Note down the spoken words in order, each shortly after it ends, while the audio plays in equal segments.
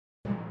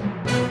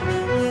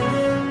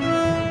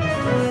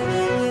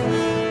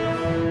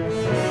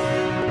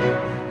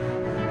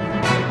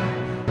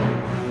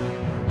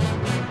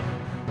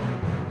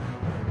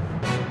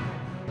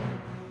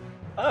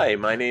Hi,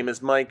 my name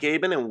is Mike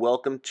Aben and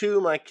welcome to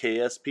my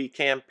KSP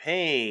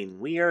campaign.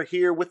 We are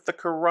here with the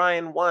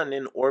Kerion 1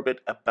 in orbit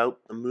about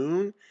the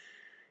moon,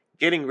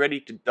 getting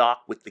ready to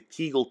dock with the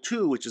Kegel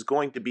 2, which is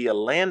going to be a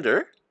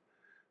lander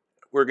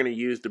we're going to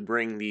use to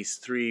bring these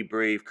three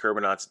brave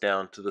Kerbonauts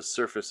down to the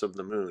surface of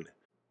the moon.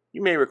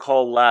 You may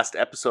recall last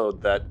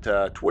episode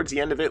that towards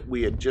the end of it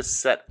we had just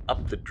set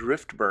up the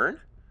drift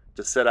burn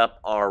to set up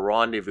our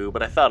rendezvous,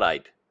 but I thought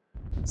I'd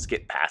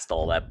skip past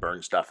all that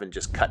burn stuff and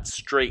just cut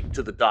straight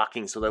to the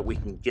docking so that we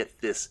can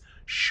get this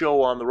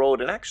show on the road.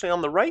 And actually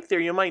on the right there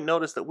you might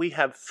notice that we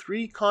have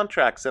 3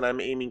 contracts that I'm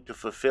aiming to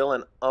fulfill,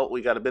 and oh,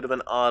 we got a bit of an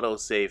auto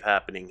save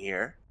happening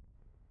here.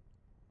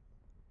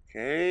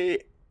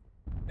 Okay,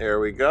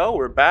 there we go,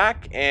 we're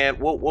back. And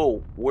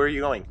whoa, where are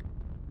you going?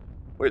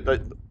 Where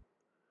the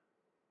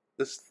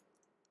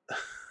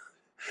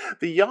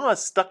yaw is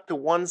stuck to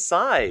one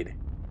side.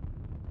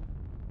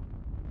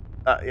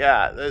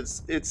 Yeah,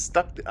 it's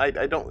stuck.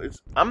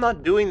 I'm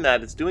not doing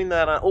that. It's doing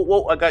that on. Oh,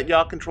 whoa! I got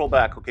yaw control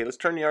back. Okay, let's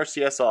turn the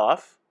RCS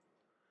off.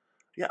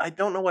 Yeah, I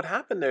don't know what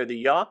happened there. The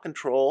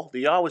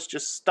yaw was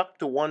just stuck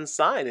to one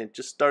side and it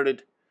just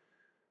started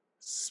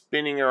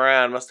spinning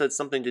around. Must have had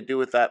something to do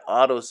with that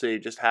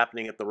autosave just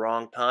happening at the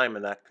wrong time,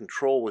 and that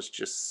control was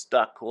just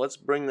stuck. Well, let's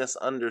bring this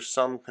under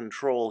some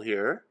control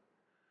here.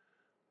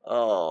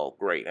 Oh,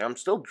 great! I'm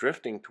still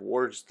drifting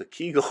towards the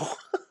Kegel.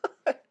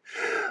 I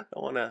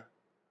wanna.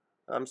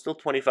 I'm still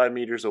 25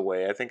 meters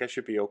away. I think I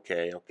should be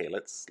okay. Okay,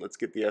 let's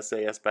get the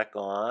SAS back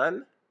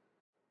on.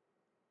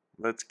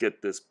 Let's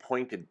get this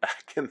pointed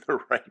back in the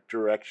right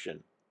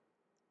direction.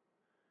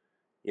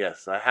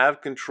 Yes, I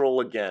have control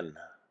again.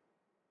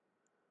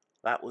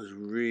 That was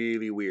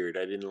really weird.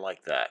 I didn't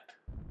like that.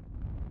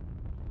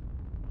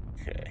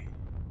 Okay.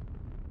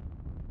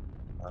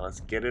 Well,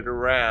 let's get it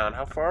around.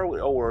 How far are we?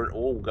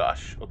 Oh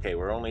gosh. Okay,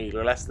 we're only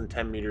less than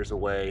 10 meters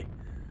away.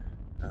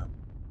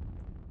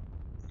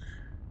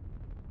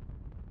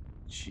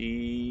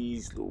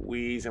 Jeez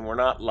Louise, and we're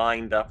not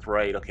lined up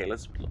right. Okay,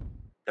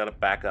 gotta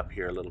back up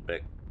here a little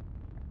bit.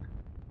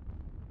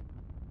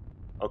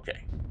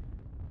 Okay.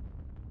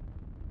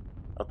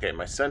 Okay,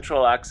 my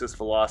central axis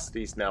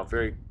velocity is now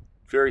very,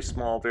 very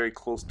small, very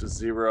close to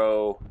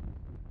 0.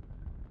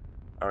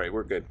 Alright,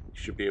 we're good. We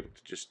should be able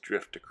to just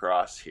drift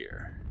across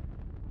here.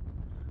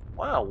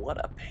 Wow, what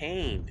a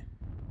pain.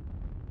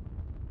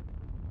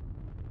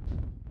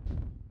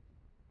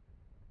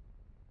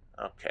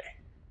 Okay.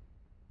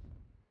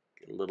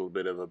 A little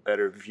bit of a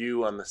better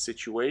view on the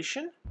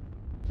situation.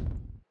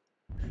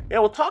 Yeah,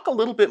 we'll talk a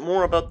little bit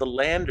more about the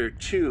lander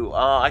too.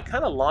 I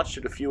kind of launched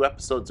it a few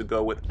episodes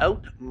ago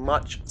without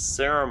much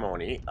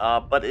ceremony,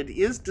 but it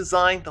is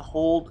designed to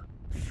hold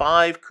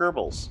 5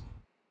 Kerbals.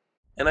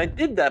 And I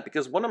did that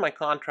because one of my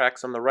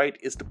contracts on the right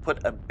is to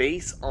put a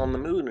base on the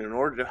moon. In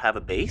order to have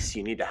a base,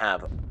 you need to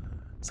have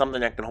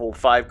something that can hold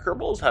 5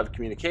 Kerbals, have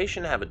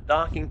communication, have a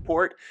docking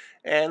port,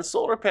 and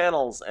solar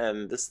panels.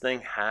 And this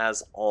thing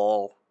has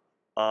all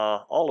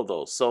of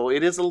those. So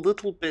it is a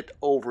little bit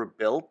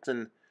overbuilt,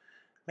 and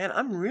man,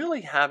 I'm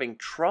really having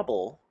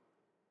trouble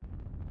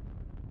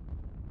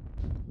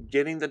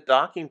getting the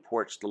docking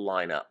ports to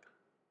line up.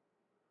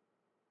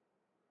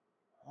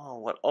 Oh,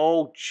 what?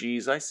 Oh,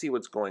 geez, I see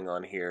what's going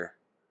on here.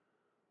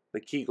 The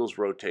Kegel's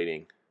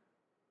rotating.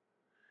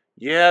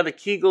 Yeah, the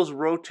Kegel's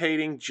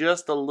rotating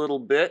just a little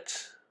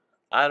bit.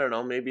 I don't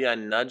know, maybe I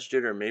nudged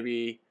it, or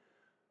maybe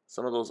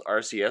some of those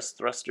RCS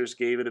thrusters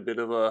gave it a bit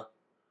of a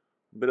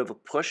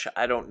push.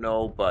 I don't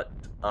know, but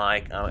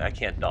I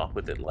can't dock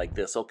with it like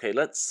this. Okay,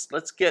 let's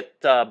get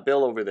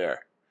Bill over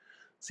there.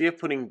 See if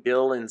putting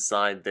Bill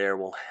inside there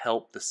will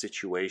help the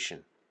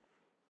situation.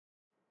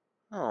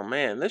 Oh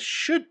man, this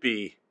should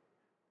be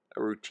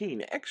a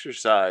routine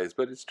exercise,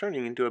 but it's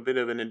turning into a bit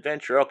of an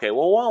adventure. Okay,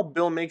 well, while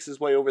Bill makes his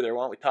way over there,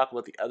 why don't we talk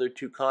about the other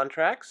 2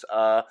 contracts?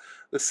 The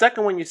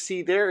second one you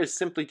see there is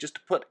simply just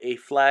to put a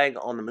flag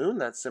on the moon.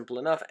 That's simple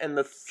enough. And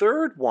the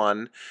third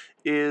one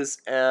is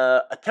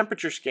a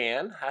temperature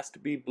scan. Has to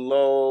be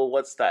below,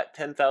 what's that,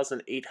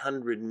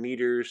 10,800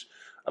 meters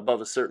above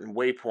a certain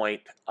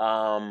waypoint.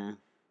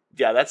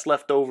 Yeah, that's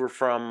left over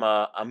from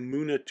a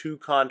Muna 2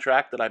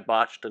 contract that I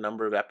botched a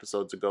number of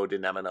episodes ago.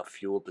 Didn't have enough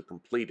fuel to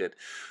complete it.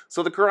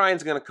 So the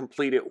Kerion's going to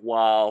complete it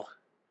while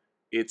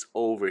it's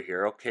over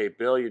here. Okay,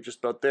 Bill, you're just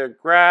about there.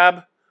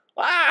 Grab.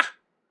 Ah!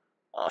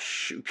 Oh,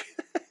 shoot.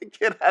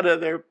 Get out of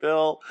there,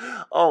 Bill.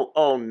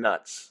 Oh,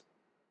 nuts.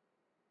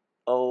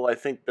 Oh, I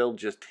think Bill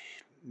just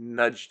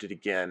nudged it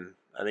again.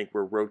 I think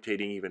we're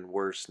rotating even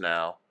worse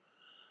now.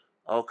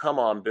 Oh, come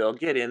on, Bill.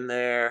 Get in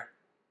there.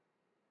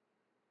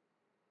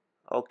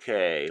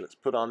 Okay, let's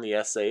put on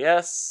the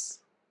SAS.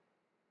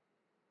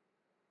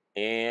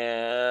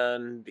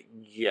 And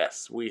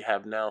yes, we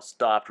have now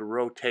stopped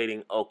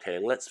rotating. Okay,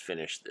 let's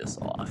finish this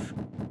off.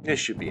 This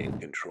should be in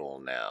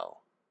control now.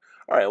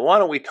 Alright, why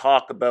don't we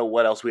talk about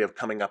what else we have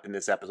coming up in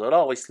this episode.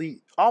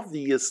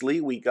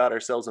 Obviously, we got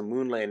ourselves a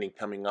moon landing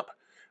coming up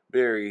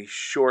very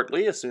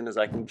shortly, as soon as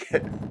I can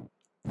get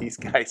these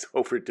guys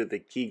over to the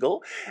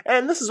Kegel.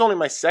 And this is only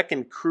my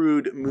second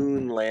crewed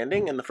moon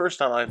landing, and the first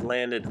time I've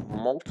landed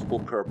multiple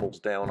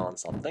Kerbals down on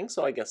something,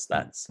 so I guess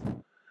that's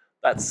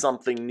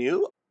something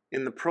new.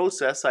 In the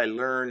process, I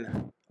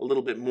learn a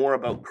little bit more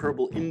about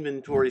Kerbal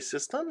inventory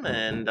system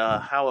and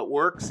how it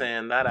works,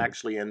 and that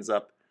actually ends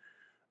up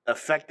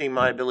affecting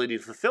my ability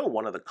to fulfill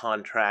one of the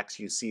contracts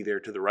you see there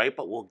to the right,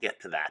 but we'll get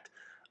to that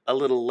a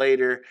little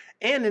later.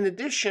 And in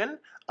addition,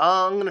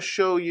 I'm going to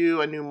show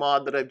you a new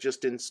mod that I've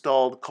just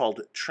installed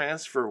called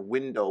Transfer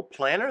Window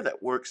Planner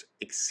that works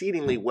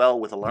exceedingly well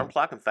with Alarm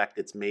Clock. In fact,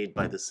 it's made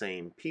by the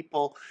same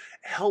people.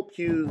 Help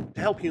you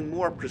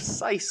more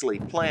precisely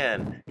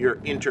plan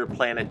your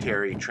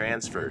interplanetary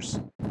transfers.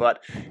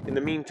 But in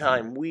the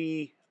meantime,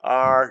 we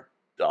are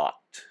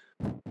docked.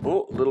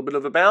 Oh, a little bit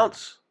of a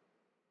bounce.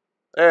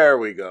 There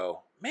we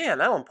go. Man,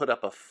 that one put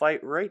up a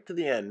fight right to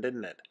the end,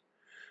 didn't it?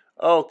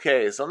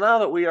 Okay, so now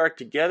that we are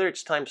together,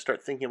 it's time to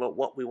start thinking about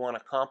what we want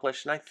to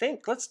accomplish. And I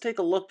think let's take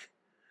a look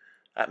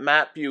at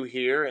map view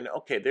here. And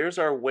okay, there's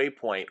our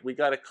waypoint. We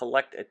got to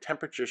collect a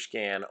temperature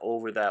scan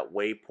over that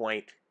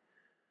waypoint.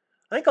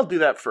 I think I'll do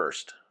that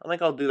first.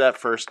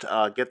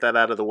 Get that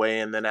out of the way,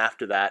 and then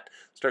after that,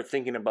 start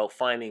thinking about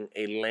finding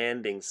a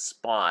landing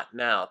spot.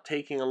 Now,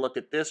 taking a look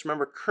at this,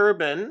 remember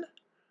Kerbin,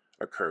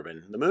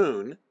 the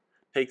moon,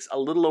 takes a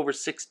little over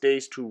 6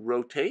 days to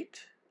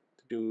rotate,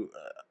 to do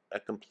a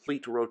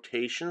complete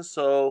rotation.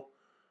 So,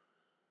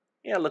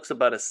 yeah, it looks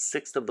about a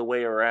sixth of the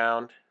way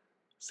around,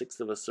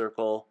 sixth of a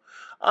circle.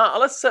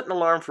 Let's set an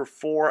alarm for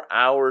 4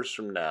 hours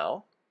from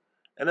now,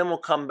 and then we'll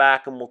come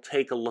back and we'll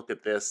take a look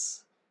at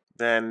this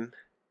then.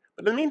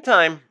 But in the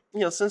meantime,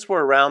 since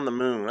we're around the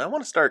moon, I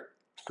want to start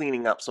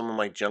cleaning up some of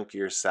my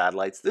junkier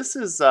satellites. This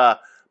is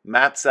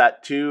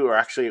MapSat 2, or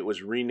actually it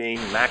was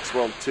renamed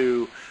Maxwell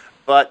 2.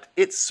 But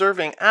it's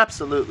serving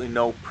absolutely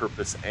no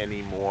purpose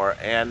anymore,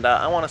 and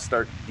I want to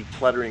start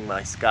decluttering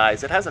my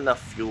skies. It has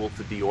enough fuel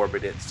to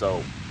deorbit it,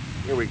 so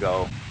here we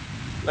go.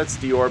 Let's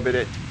deorbit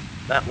it.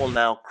 That will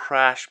now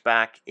crash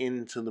back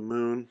into the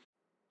moon.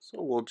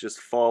 So we'll just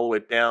follow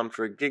it down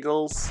for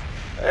giggles.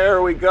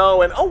 There we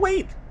go, and oh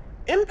wait!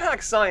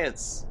 Impact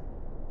science!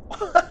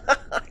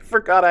 I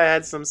forgot I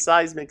had some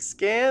seismic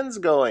scans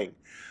going.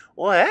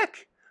 Well,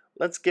 heck!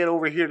 Let's get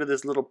over here to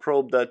this little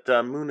probe that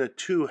Muna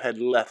 2 had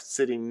left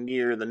sitting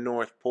near the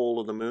north pole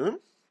of the moon.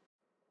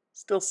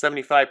 Still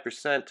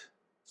 75%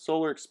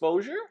 solar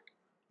exposure.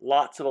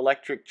 Lots of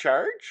electric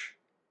charge.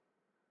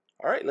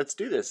 All right, let's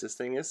do this. This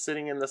thing is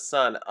sitting in the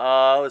sun.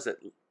 Is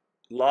it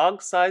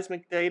log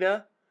seismic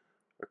data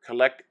or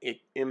collect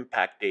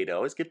impact data? I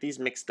always get these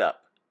mixed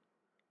up.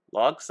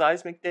 Log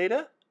seismic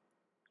data?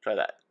 Try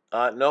that.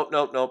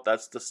 Nope.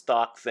 That's the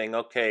stock thing.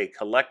 Okay,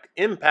 collect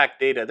impact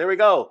data. There we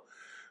go.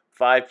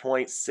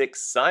 5.6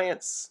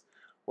 science.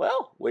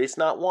 Well, waste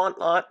not, want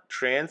not,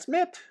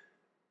 transmit.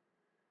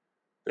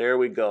 There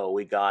we go,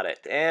 we got it.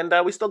 And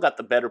we still got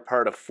the better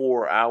part of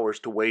 4 hours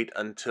to wait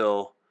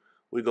until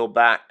we go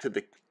back to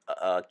the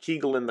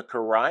Kegel in the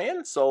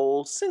Kerion.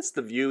 So since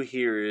the view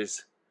here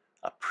is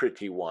a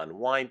pretty one,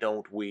 why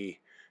don't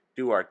we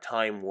do our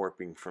time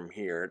warping from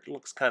here? It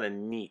looks kind of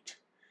neat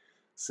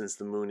since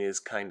the moon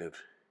is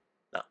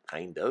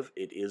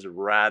it is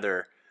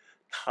rather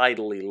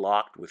tidally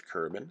locked with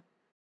Kerbin.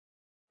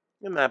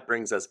 And that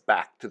brings us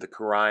back to the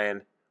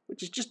Kerion,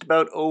 which is just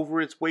about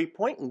over its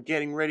waypoint and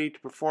getting ready to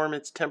perform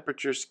its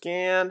temperature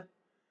scan,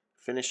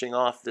 finishing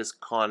off this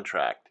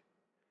contract.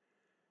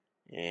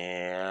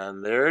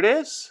 And there it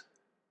is.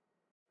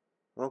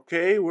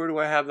 Okay, where do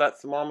I have that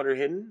thermometer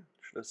hidden?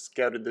 Should have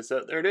scouted this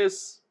out. There it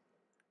is.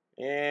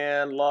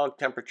 And log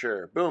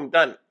temperature. Boom,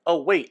 done. Oh,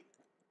 wait.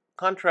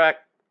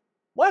 Contract.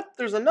 What?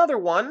 There's another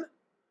one.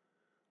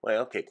 Wait,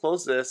 okay,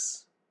 close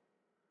this.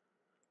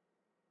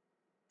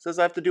 Says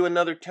I have to do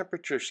another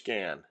temperature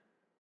scan.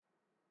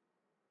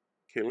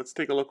 Okay, let's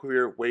take a look with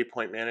your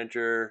waypoint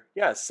manager.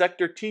 Yeah,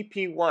 sector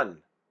TP1.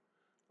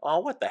 Oh,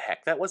 what the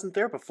heck? That wasn't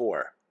there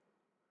before.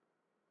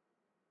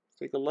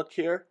 Take a look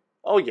here.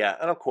 Oh yeah,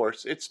 and of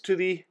course, it's to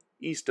the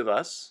east of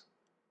us.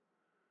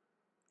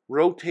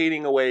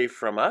 Rotating away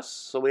from us.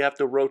 So we have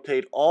to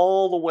rotate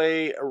all the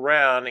way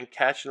around and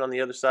catch it on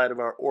the other side of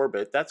our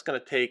orbit. That's going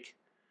to take,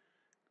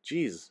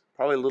 geez,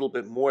 probably a little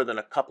bit more than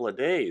a couple of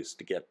days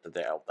to get to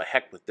there. The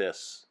heck with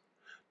this.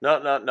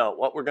 No.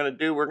 What we're going to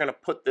do, we're going to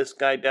put this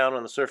guy down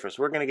on the surface.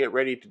 We're going to get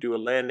ready to do a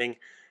landing,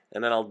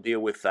 and then I'll deal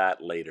with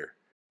that later.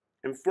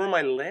 And for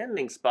my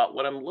landing spot,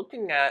 what I'm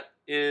looking at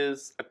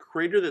is a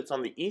crater that's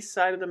on the east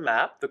side of the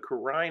map. The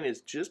Kerion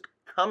is just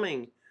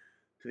coming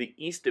to the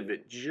east of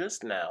it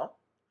just now.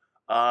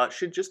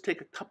 Should just take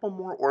a couple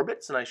more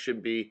orbits, and I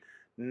should be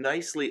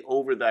nicely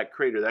over that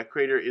crater. That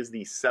crater is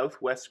the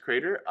southwest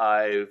crater.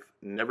 I've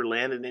never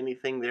landed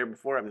anything there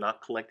before. I've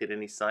not collected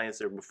any science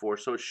there before,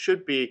 so it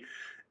should be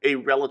a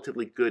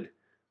relatively good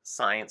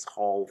science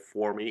haul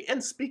for me.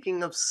 And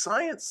speaking of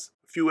science,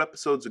 a few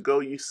episodes ago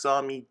you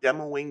saw me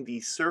demoing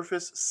the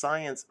Surface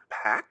Science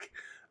Pack.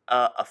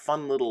 a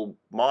fun little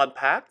mod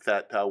pack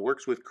that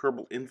works with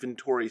Kerbal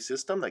Inventory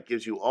System that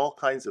gives you all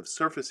kinds of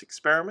surface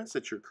experiments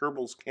that your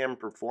Kerbals can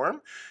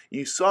perform.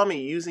 You saw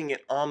me using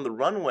it on the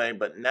runway,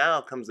 but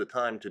now comes the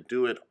time to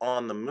do it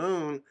on the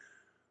moon.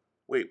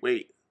 Wait,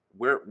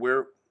 where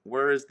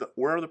are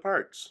the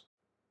parts?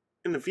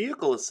 In the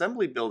vehicle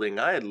assembly building,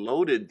 I had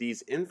loaded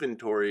these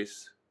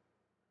inventories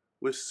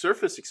with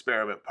surface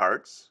experiment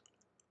parts,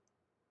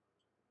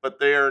 but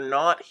they are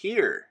not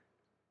here.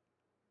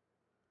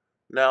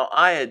 Now,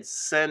 I had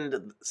sent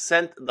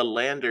the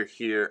lander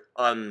here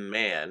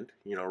unmanned.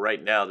 You know,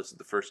 right now, this is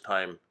the first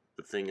time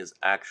the thing is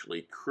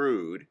actually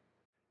crewed.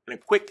 And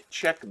a quick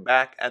check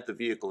back at the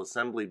vehicle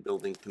assembly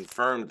building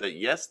confirmed that,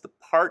 yes, the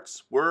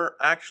parts were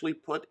actually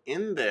put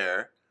in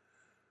there.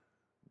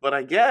 But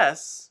I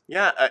guess,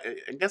 yeah,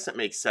 I guess it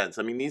makes sense.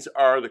 I mean, these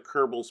are the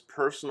Kerbals'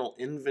 personal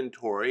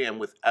inventory, and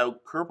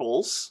without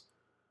Kerbals,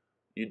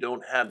 you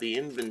don't have the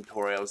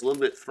inventory. I was a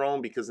little bit thrown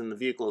because in the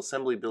vehicle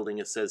assembly building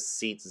it says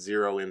seat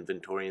 0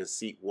 inventory and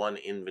seat 1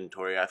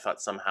 inventory. I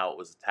thought somehow it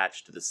was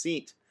attached to the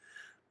seat,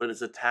 but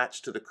it's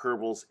attached to the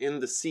Kerbals in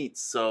the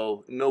seats.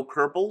 So no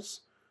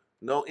Kerbals,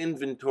 no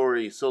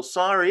inventory. So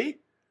sorry,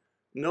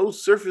 no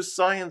surface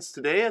science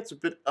today. It's a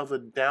bit of a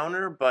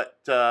downer, but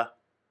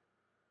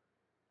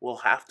we'll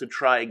have to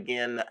try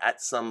again at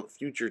some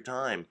future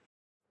time.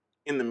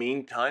 In the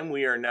meantime,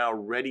 we are now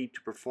ready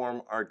to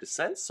perform our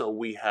descent, so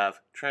we have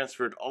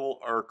transferred all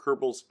our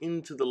Kerbals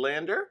into the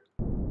lander.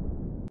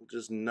 We'll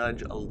just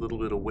nudge a little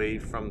bit away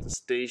from the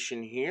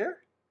station here.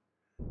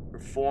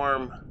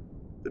 Perform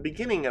the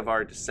beginning of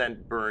our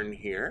descent burn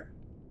here.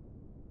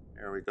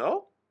 There we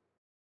go.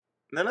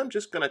 And then I'm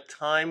just going to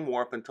time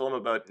warp until I'm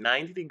about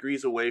 90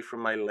 degrees away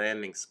from my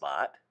landing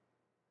spot.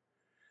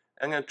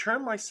 I'm going to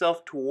turn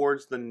myself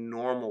towards the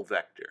normal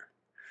vector.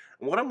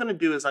 And what I'm going to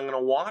do is I'm going to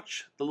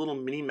watch the little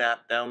mini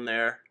map down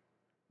there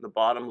in the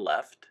bottom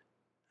left.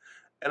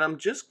 And I'm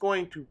just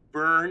going to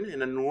burn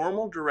in a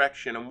normal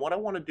direction. And what I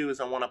want to do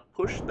is I want to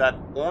push that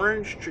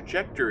orange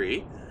trajectory,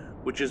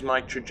 which is my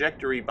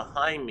trajectory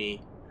behind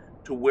me,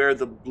 to where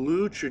the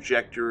blue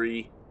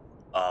trajectory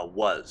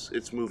was.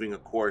 It's moving,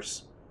 of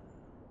course,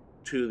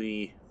 to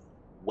the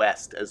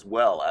west as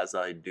well as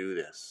I do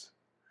this.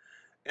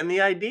 And the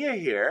idea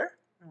here,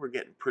 we're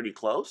getting pretty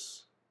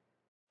close,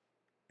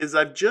 is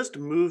I've just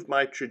moved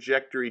my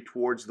trajectory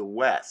towards the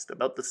west,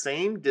 about the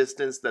same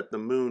distance that the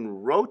moon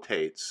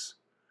rotates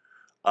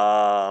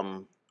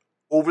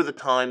over the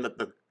time that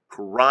the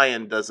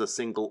Kerion does a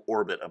single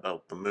orbit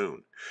about the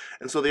moon.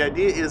 And so the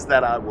idea is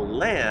that I will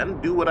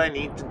land, do what I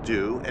need to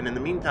do, and in the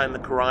meantime the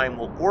Kerion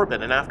will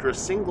orbit, and after a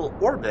single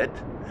orbit,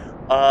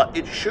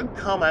 it should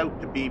come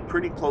out to be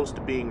pretty close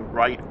to being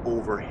right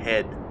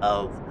overhead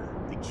of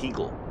the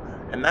Kegel.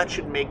 And that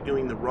should make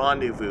doing the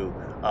rendezvous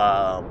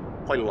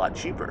quite a lot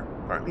cheaper,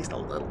 or at least a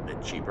little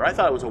bit cheaper. I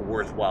thought it was a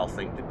worthwhile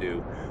thing to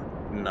do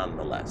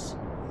nonetheless.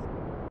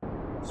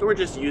 So we're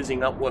just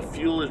using up what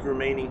fuel is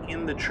remaining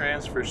in the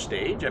transfer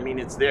stage. I mean,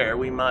 it's there,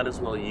 we might as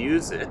well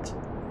use it.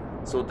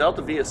 So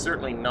Delta V is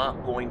certainly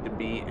not going to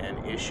be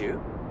an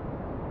issue.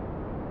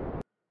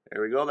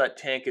 There we go, that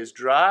tank is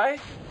dry.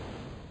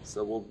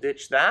 So we'll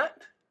ditch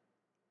that.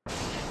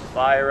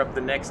 Fire up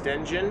the next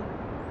engine.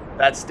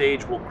 That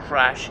stage will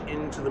crash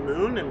into the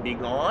moon and be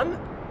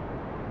gone.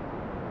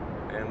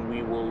 And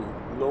we will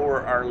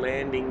lower our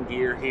landing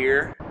gear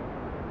here.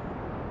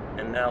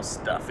 And now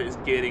stuff is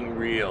getting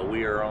real.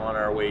 We are on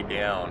our way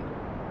down.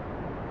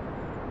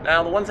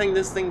 Now, the one thing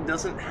this thing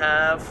doesn't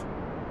have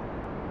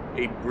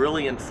a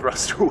brilliant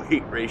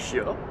thruster-weight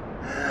ratio.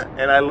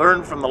 And I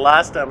learned from the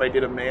last time I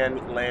did a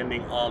manned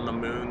landing on the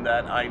moon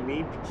that I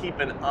need to keep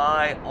an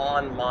eye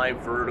on my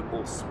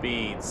vertical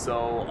speed.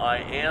 So I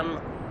am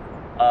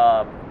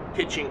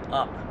pitching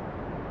up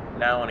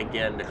now and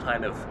again to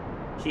kind of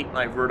keep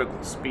my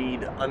vertical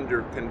speed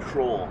under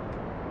control.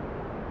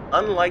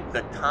 Unlike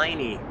the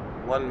tiny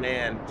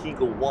one-man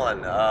Kegel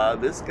 1,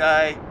 this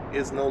guy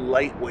is no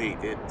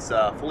lightweight. It's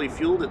fully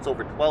fueled, it's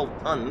over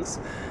 12 tons,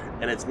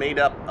 and it's made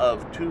up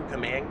of 2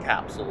 command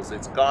capsules.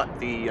 It's got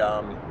the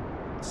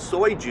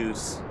soy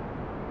juice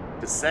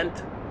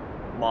descent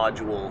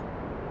module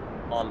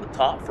on the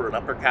top for an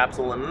upper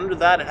capsule, and under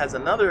that it has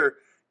another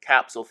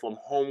capsule from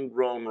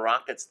Homegrown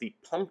Rockets, the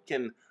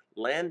pumpkin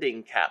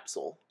landing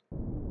capsule,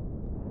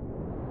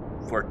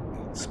 for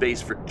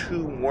space for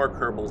 2 more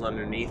Kerbals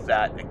underneath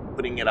that,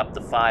 putting it up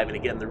to 5. And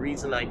again, the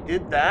reason I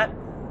did that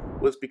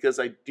was because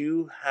I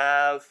do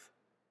have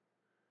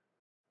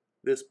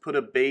this put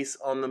a base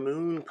on the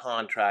moon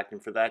contract,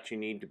 and for that you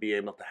need to be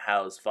able to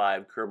house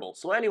 5 Kerbals.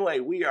 So anyway,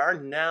 we are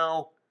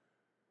now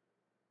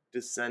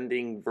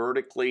descending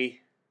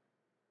vertically,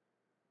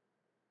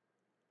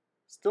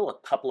 still a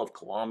couple of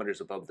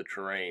kilometers above the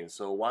terrain,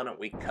 so why don't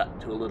we cut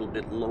to a little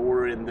bit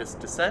lower in this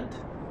descent.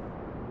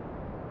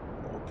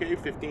 Okay,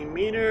 15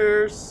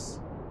 meters,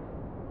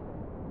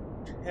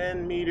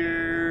 10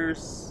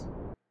 meters,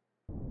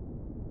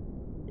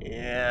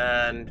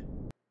 and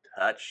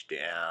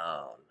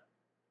touchdown.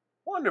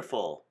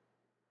 Wonderful.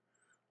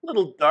 A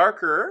little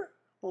darker.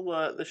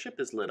 Well, the ship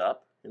is lit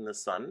up in the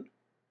sun.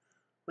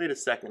 Wait a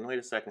second, wait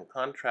a second.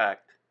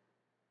 Contract.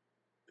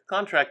 The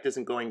contract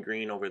isn't going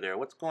green over there.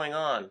 What's going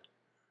on?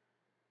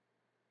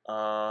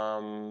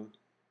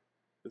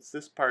 It's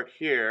this part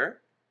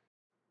here.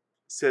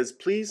 It says,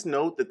 please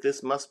note that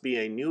this must be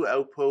a new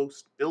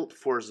outpost built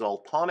for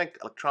Zoltonic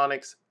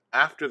Electronics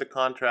after the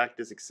contract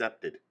is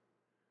accepted.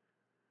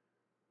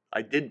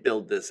 I did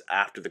build this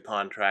after the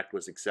contract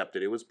was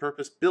accepted. It was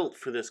purpose built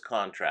for this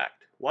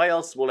contract. Why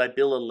else would I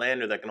build a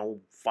lander that can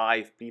hold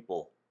 5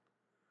 people?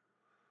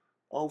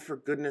 Oh, for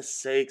goodness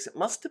sakes. It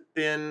must have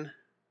been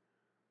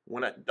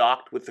when it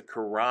docked with the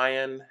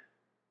Kerion,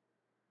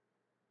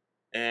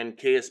 and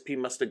KSP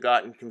must have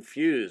gotten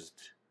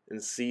confused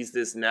and sees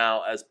this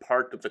now as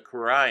part of the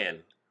Kerion.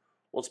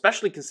 Well,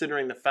 especially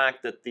considering the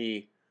fact that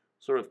the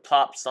sort of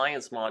top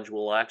science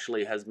module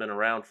actually has been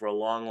around for a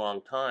long, long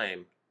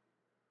time.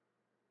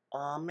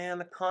 Aw, man,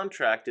 the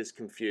contract is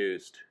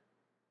confused.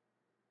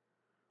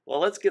 Well,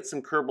 let's get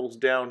some Kerbals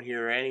down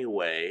here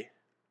anyway.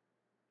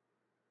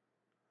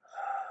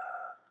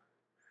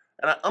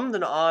 And I ummed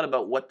and ahed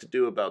about what to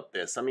do about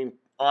this. I mean,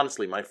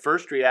 honestly, my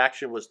first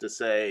reaction was to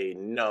say,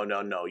 no,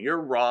 no, no,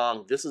 you're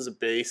wrong. This is a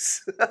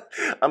base.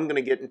 I'm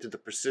going to get into the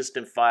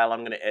persistent file. I'm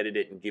going to edit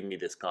it and give me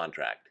this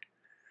contract.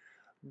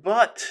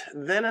 But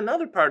then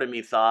another part of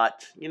me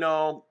thought, you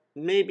know,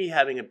 maybe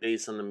having a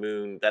base on the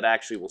moon that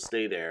actually will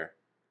stay there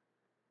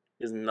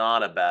is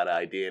not a bad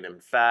idea. And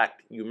in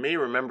fact, you may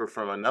remember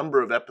from a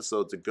number of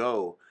episodes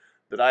ago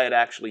that I had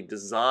actually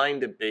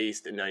designed a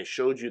base, and I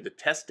showed you the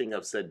testing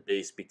of said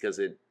base because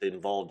it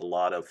involved a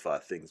lot of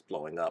things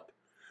blowing up.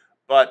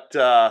 But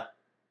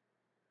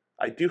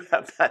I do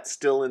have that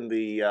still in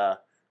the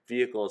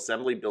vehicle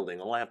assembly building.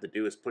 All I have to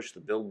do is push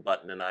the build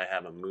button and I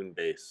have a moon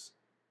base.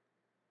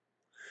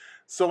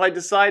 So I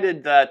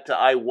decided that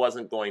I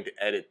wasn't going to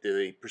edit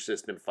the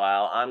persistent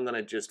file. I'm going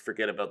to just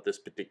forget about this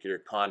particular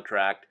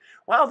contract.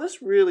 Wow,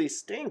 this really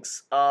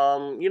stinks.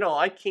 You know,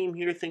 I came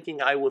here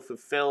thinking I would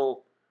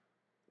fulfill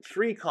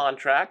 3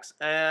 contracts,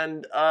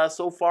 and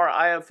so far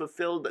I have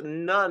fulfilled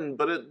none,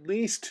 but at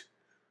least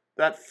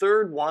that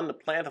third one, to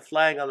plant a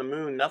flag on the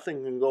moon,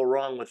 nothing can go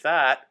wrong with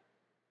that.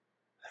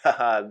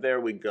 Haha,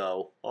 there we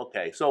go.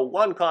 Okay, so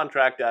 1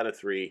 contract out of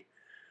 3.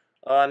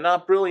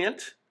 Not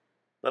brilliant,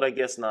 but I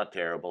guess not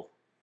terrible.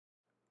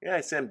 Yeah,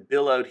 I sent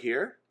Bill out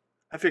here.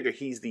 I figure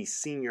he's the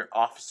senior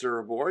officer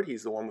aboard.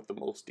 He's the one with the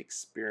most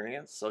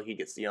experience, so he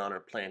gets the honor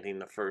of planting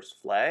the first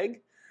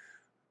flag.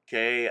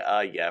 Okay,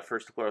 yeah,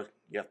 first of all,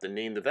 you have to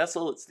name the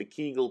vessel. It's the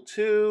Kegel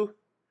 2.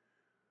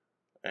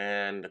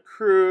 And the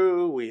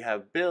crew, we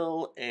have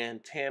Bill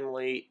and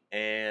Tamley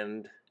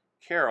and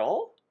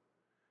Carol.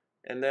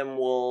 And then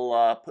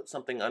we'll put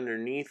something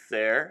underneath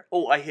there.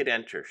 Oh, I hit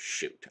enter.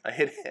 Shoot, I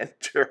hit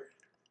enter.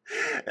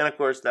 And of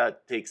course,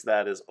 that takes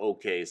that as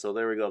okay. So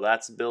there we go.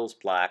 That's Bill's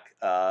plaque.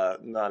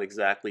 Not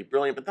exactly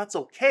brilliant, but that's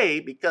okay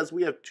because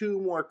we have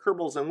 2 more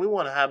Kerbals and we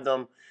want to have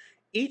them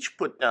each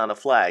put down a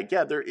flag.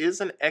 Yeah, there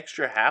is an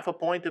extra half a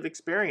point of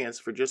experience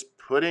for just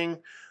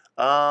putting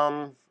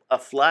a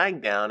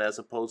flag down as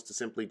opposed to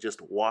simply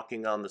just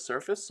walking on the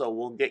surface. So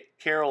we'll get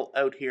Carol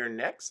out here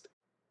next.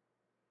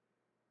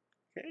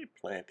 Okay,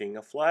 planting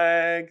a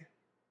flag.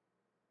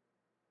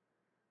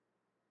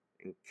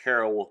 And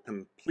Carol will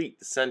complete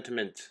the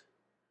sentiment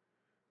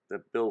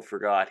that Bill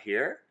forgot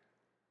here.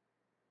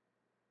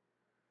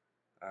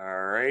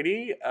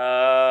 Alrighty.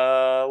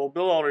 Well,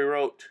 Bill already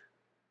wrote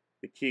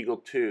the Kegel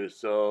 2,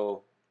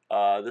 so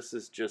this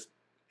is just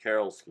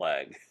Carol's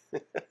flag.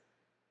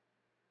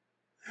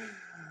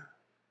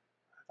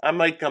 I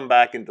might come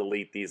back and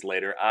delete these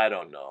later. I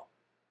don't know.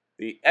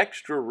 The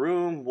extra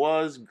room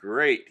was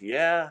great.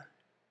 Yeah,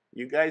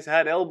 you guys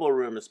had elbow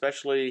room,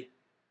 especially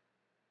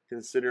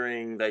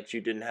considering that you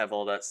didn't have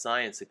all that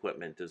science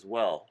equipment as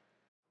well.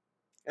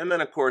 And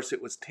then, of course,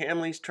 it was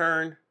Tamley's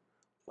turn.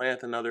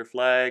 Plant another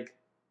flag.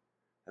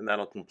 And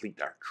that'll complete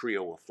our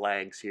trio of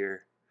flags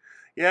here.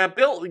 Yeah,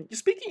 Bill,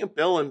 speaking of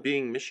Bill and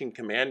being mission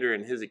commander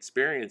and his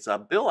experience,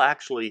 Bill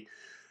actually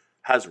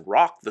has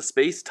rocked the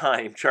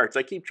space-time charts.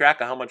 I keep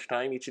track of how much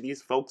time each of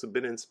these folks have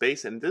been in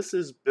space, and this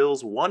is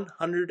Bill's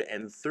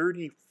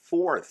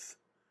 134th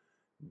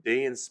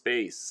day in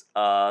space.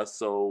 Yeah,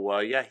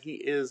 he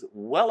is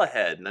well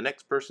ahead. And the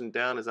next person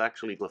down is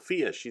actually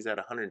Glafia. She's at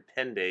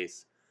 110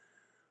 days.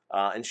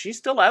 And she's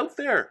still out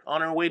there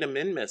on her way to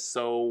Minmus,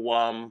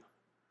 so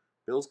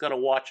Bill's got to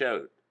watch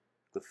out.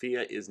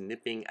 Glafia is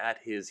nipping at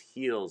his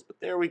heels. But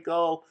there we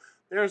go.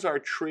 There's our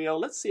trio.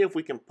 Let's see if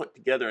we can put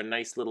together a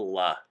nice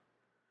little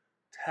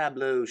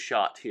tableau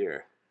shot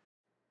here.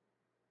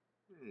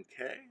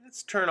 Okay,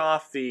 let's turn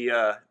off the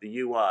UI.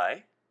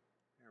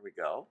 There we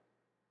go.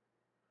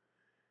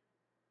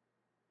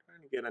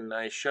 Trying to get a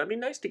nice shot. It'd be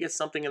nice to get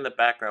something in the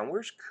background.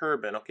 Where's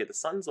Kerbin? Okay, the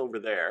sun's over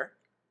there.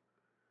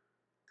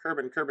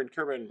 Kerbin,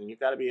 you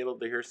got to be able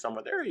to hear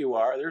somewhere. There you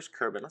are. There's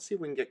Kerbin. Let's see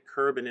if we can get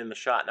Kerbin in the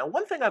shot. Now,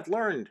 one thing I've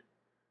learned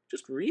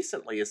just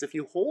recently is if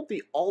you hold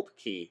the Alt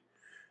key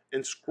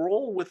and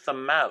scroll with the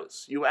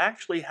mouse, you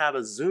actually have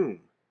a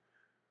zoom.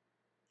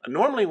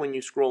 Normally, when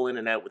you scroll in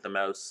and out with the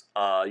mouse,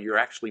 you're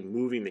actually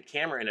moving the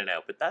camera in and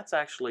out, but that's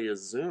actually a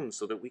zoom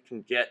so that we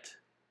can get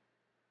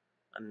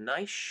a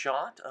nice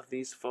shot of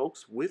these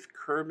folks with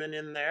Kerbin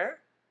in there.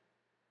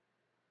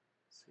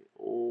 Let's see.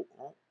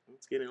 Oh,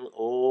 it's getting.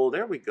 Oh,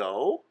 there we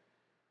go.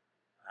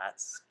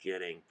 That's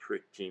getting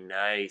pretty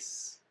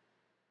nice.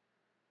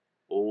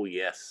 Oh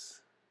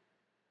yes.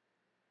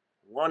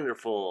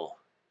 Wonderful.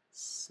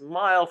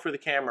 Smile for the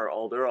camera.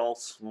 Oh, they're all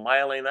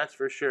smiling, that's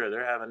for sure.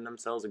 They're having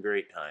themselves a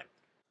great time.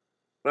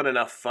 But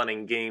enough fun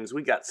and games.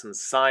 We got some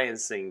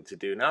sciencing to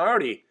do. Now, I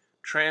already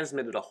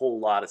transmitted a whole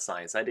lot of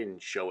science. I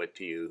didn't show it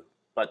to you.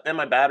 But then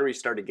my battery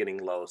started getting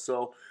low.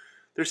 So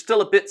there's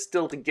still a bit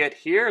still to get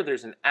here.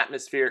 There's an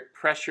atmospheric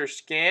pressure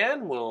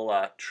scan.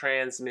 We'll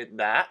transmit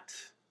that.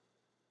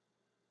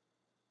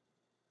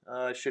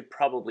 I should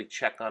probably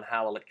check on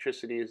how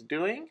electricity is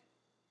doing.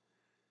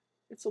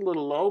 It's a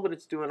little low, but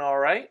it's doing all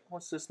right.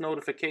 What's this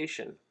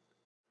notification?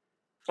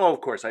 Oh,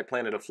 of course, I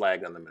planted a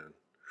flag on the moon.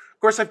 Of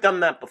course, I've done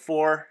that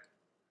before,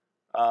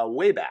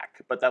 way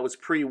back, but that was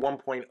pre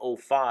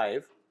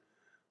 1.05.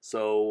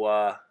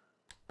 So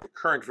the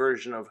current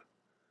version of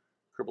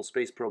Kerbal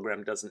Space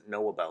Program doesn't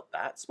know about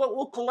that. So, but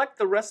we'll collect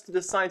the rest of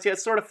the science. Yeah,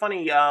 it's sort of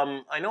funny.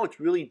 I know it's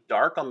really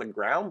dark on the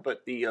ground,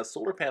 but the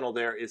solar panel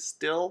there is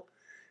still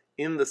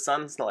in the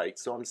sunlight,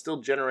 so I'm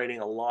still generating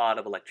a lot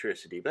of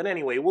electricity. But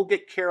anyway, we'll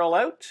get Carol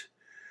out.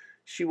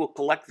 She will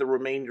collect the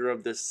remainder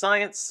of this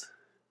science,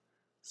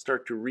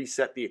 start to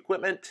reset the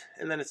equipment,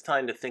 and then it's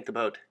time to think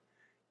about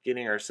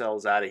getting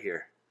ourselves out of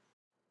here.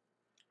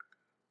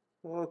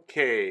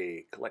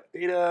 Okay, collect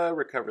data,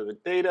 recover the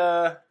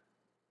data,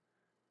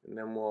 and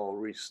then we'll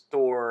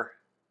restore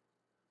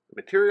the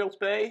materials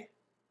bay.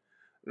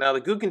 Now the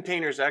goo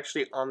container is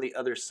actually on the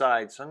other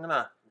side, so I'm going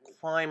to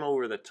climb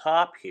over the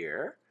top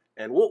here.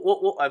 And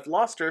whoa, I've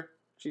lost her.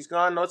 She's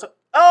gone. No, it's a...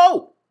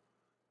 Oh!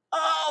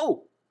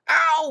 Oh!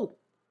 Ow!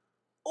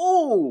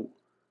 Oh!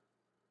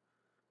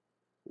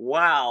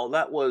 Wow,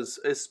 that was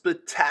a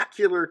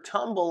spectacular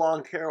tumble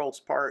on Carol's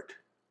part.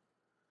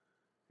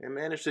 And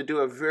managed to do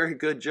a very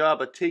good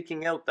job of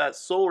taking out that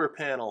solar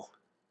panel.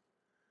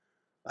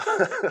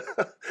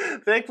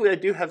 Thankfully, I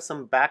do have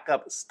some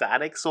backup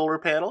static solar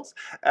panels,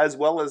 as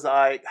well as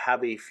I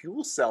have a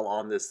fuel cell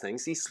on this thing.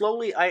 See,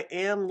 slowly I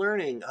am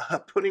learning.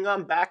 Putting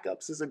on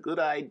backups is a good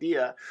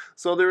idea.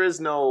 So there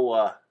is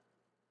no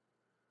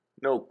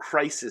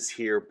crisis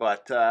here,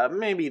 but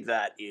maybe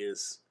that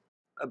is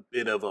a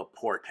bit of a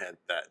portent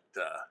that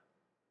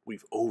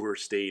we've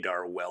overstayed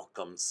our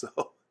welcome. So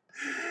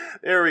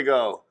there we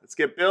go. Let's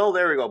get Bill.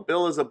 There we go.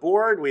 Bill is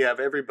aboard. We have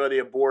everybody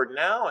aboard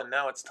now, and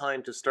now it's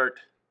time to start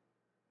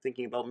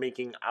thinking about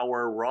making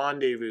our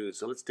rendezvous.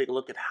 So let's take a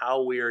look at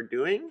how we are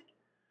doing.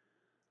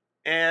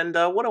 And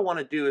what I want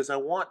to do is I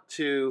want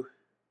to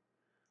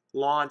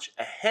launch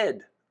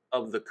ahead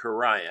of the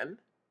Kerion,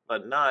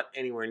 but not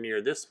anywhere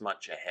near this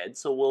much ahead.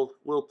 So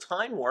we'll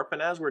time warp,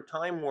 and as we're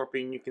time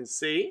warping, you can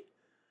see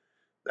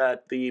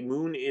that the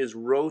moon is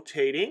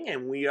rotating,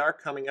 and we are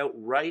coming out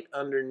right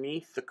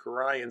underneath the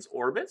Kerion's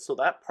orbit. So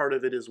that part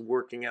of it is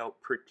working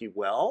out pretty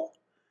well.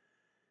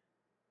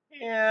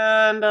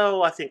 And,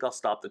 oh, I think I'll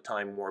stop the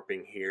time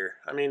warping here.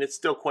 I mean, it's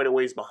still quite a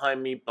ways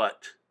behind me,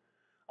 but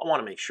I want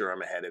to make sure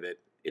I'm ahead of it.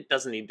 It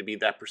doesn't need to be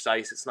that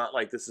precise. It's not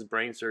like this is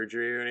brain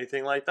surgery or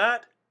anything like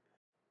that.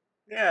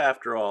 Yeah,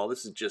 after all,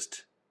 this is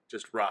just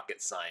rocket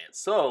science.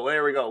 So,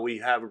 there we go. We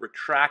have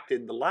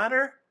retracted the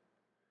ladder.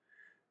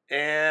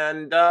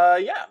 And,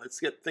 yeah, let's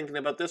get thinking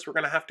about this. We're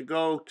going to have to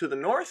go to the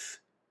north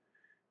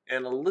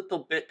and a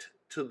little bit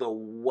to the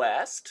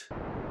west.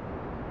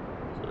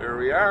 There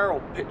we are.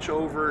 I'll pitch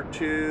over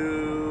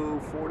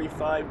to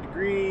 45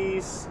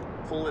 degrees,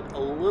 pull it a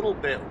little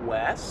bit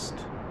west,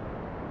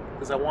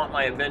 because I want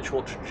my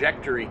eventual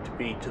trajectory to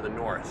be to the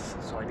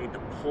north. So I need to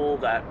pull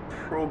that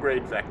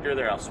prograde vector.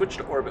 There, I'll switch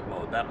to orbit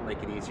mode. That'll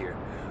make it easier.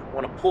 I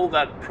want to pull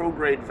that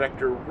prograde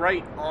vector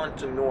right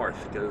onto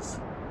north, because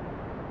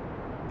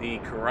the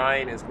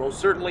Kerion is most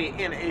certainly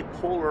in a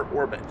polar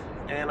orbit.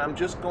 And I'm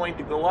just going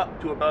to go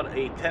up to about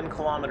a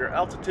 10-kilometer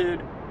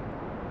altitude,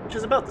 which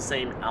is about the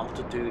same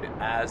altitude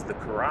as the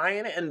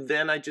Kerion, and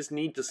then I just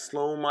need to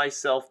slow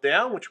myself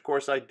down, which of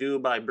course I do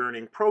by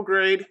burning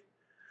prograde,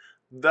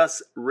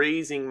 thus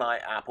raising my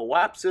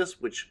apoapsis,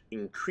 which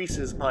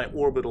increases my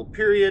orbital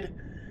period,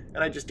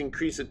 and I just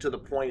increase it to the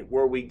point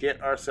where we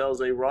get ourselves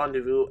a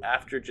rendezvous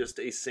after just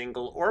a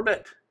single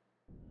orbit.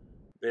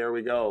 There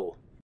we go.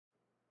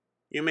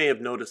 You may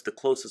have noticed the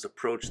closest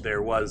approach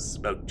there was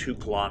about 2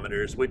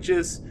 kilometers, which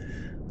is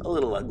a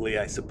little ugly,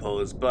 I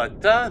suppose,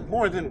 but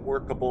more than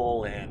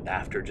workable, and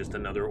after just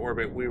another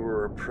orbit, we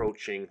were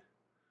approaching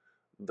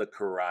the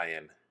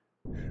Kerion.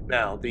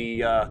 Now,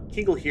 the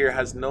Kegel here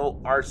has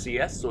no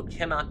RCS, so it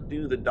cannot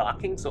do the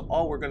docking, so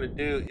all we're going to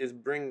do is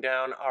bring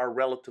down our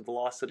relative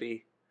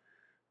velocity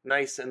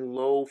nice and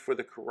low for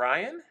the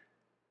Kerion.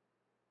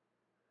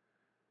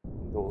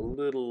 Go a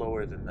little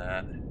lower than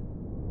that.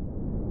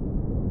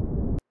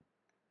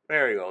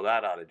 There you go,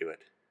 that ought to do it.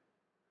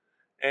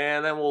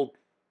 And then we'll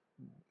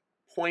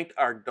point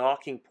our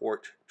docking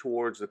port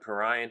towards the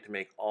Kerion to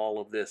make all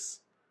of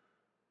this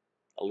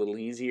a little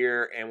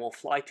easier, and we'll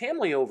fly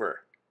Tamley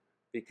over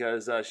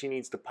because she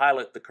needs to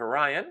pilot the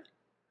Kerion.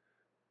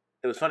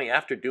 It was funny,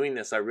 after doing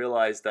this, I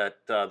realized that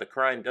the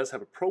Kerion does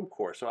have a probe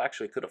core, so I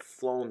actually could have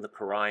flown the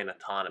Kerion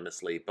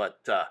autonomously,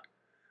 but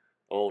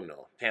oh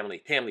no,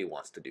 Tamley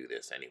wants to do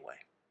this anyway.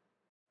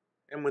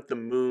 And with the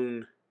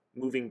moon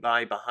moving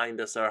by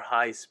behind us, our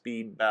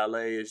high-speed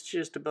ballet is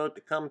just about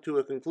to come to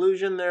a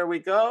conclusion. There we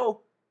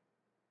go.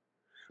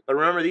 But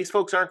remember, these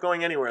folks aren't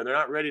going anywhere. They're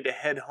not ready to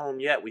head home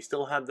yet. We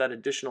still have that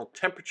additional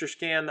temperature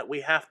scan that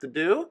we have to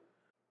do.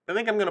 I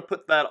think I'm going to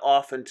put that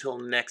off until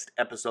next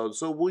episode,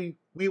 so we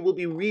will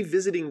be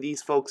revisiting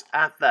these folks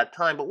at that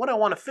time. But what I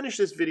want to finish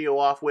this video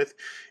off with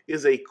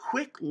is a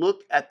quick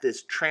look at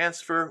this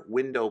transfer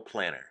window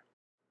planner.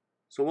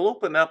 So we'll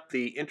open up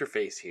the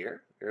interface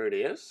here. There it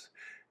is.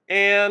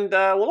 And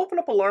we'll open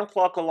up Alarm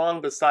Clock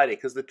along beside it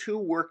because the two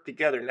work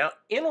together. Now,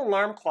 in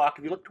Alarm Clock,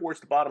 if you look towards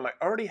the bottom, I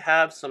already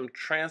have some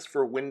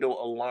transfer window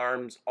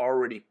alarms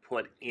already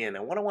put in.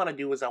 And what I want to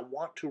do is I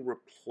want to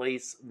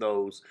replace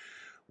those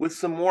with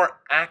some more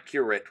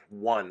accurate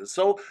ones.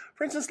 So,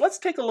 for instance, let's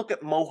take a look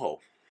at Moho.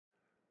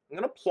 I'm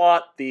going to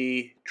plot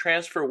the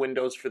transfer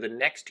windows for the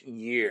next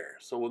year.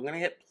 So we're going to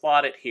hit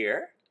plot it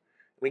here.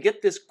 We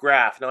get this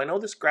graph. Now, I know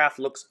this graph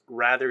looks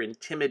rather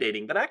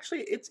intimidating, but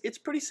actually it's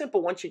pretty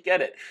simple once you get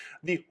it.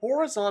 The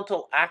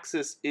horizontal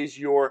axis is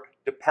your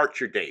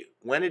departure date,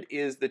 when it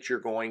is that you're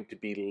going to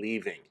be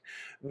leaving.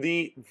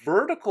 The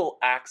vertical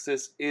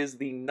axis is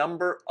the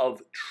number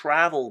of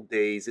travel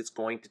days it's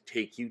going to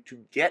take you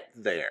to get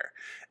there.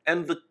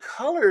 And the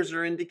colors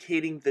are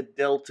indicating the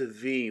delta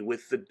V,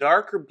 with the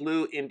darker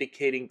blue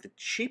indicating the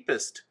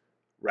cheapest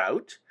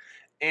route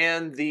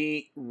and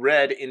the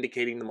red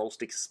indicating the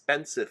most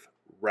expensive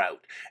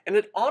route. And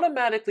it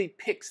automatically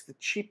picks the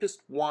cheapest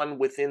one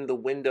within the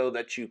window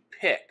that you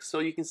pick. So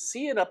you can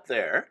see it up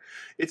there.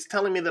 It's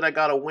telling me that I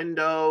got a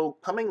window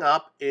coming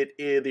up.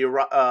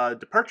 The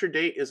departure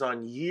date is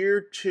on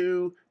year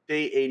 2,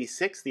 day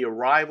 86. The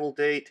arrival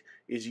date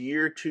is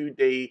year 2,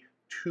 day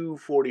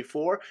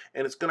 244,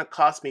 and it's going to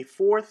cost me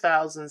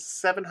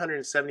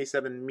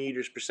 4,777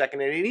 meters per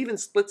second, and it even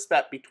splits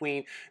that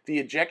between the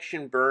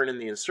ejection burn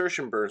and the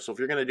insertion burn. So if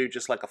you're going to do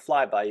just like a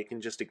flyby, you can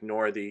just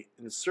ignore the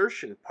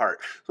insertion part.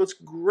 So it's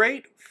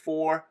great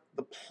for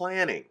the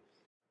planning.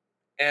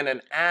 And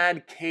an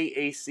add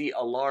KAC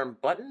alarm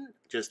button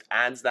just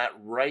adds that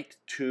right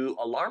to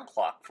Alarm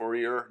Clock for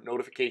your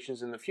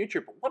notifications in the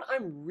future. But what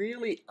I'm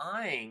really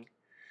eyeing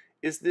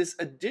is this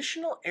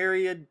additional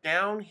area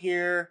down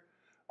here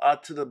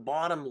to the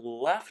bottom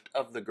left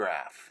of the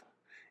graph.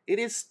 It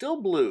is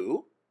still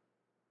blue,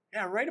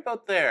 yeah, right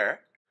about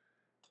there,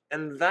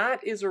 and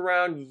that is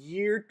around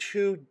year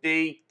 2,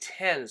 day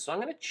 10. So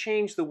I'm going to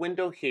change the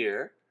window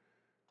here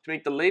to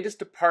make the latest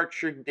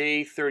departure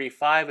day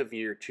 35 of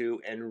year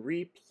 2 and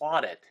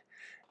replot it.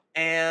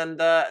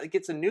 And it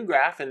gets a new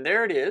graph, and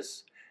there it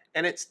is,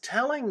 and it's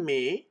telling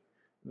me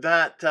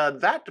that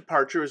that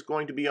departure is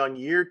going to be on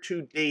year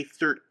 2, day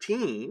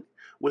 13,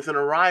 with an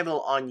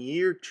arrival on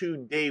year 2,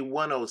 day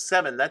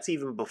 107. That's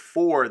even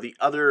before the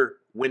other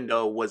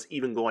window was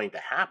even going to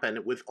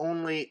happen, with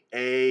only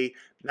a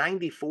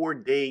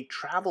 94-day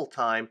travel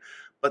time.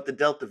 But the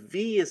delta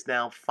V is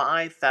now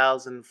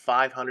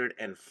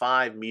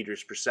 5,505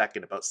 meters per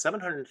second, about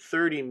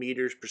 730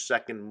 meters per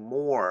second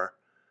more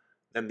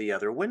than the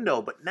other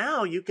window. But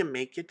now you can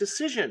make your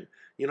decision.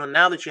 You know,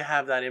 now that you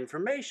have that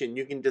information,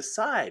 you can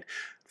decide.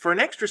 For an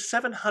extra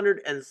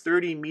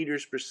 730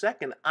 meters per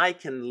second, I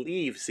can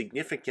leave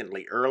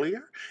significantly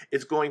earlier.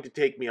 It's going to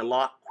take me a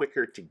lot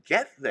quicker to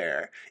get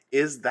there.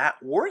 Is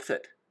that worth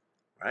it?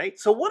 Right?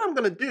 So what I'm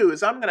going to do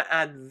is I'm going to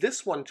add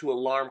this one to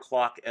Alarm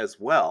Clock as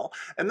well.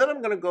 And then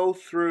I'm going to go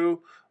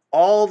through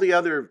all the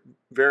other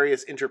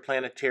various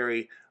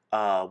interplanetary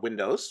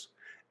windows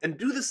and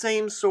do the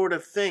same sort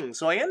of thing.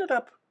 So I ended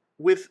up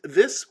with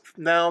this.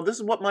 Now, this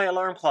is what my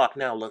Alarm Clock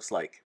now looks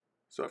like.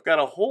 So I've got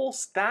a whole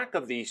stack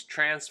of these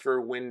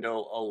transfer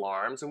window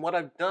alarms, and what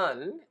I've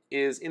done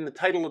is in the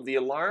title of the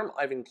alarm,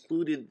 I've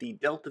included the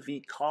delta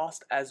V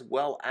cost as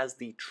well as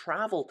the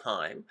travel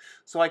time,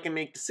 so I can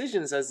make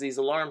decisions as these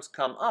alarms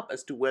come up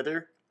as to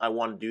whether I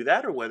want to do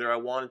that or whether I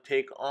want to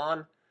take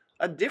on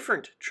a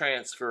different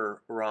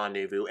transfer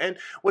rendezvous. And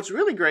what's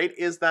really great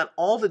is that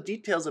all the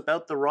details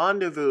about the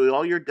rendezvous,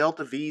 all your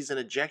delta V's and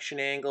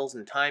ejection angles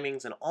and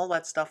timings and all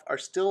that stuff are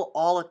still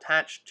all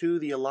attached to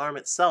the alarm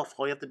itself.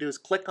 All you have to do is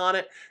click on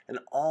it and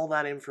all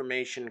that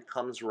information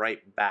comes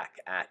right back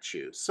at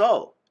you.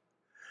 So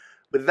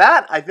with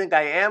that, I think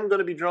I am going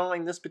to be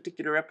drawing this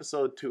particular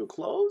episode to a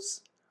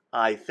close.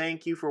 I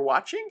thank you for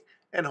watching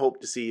and hope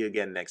to see you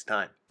again next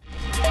time.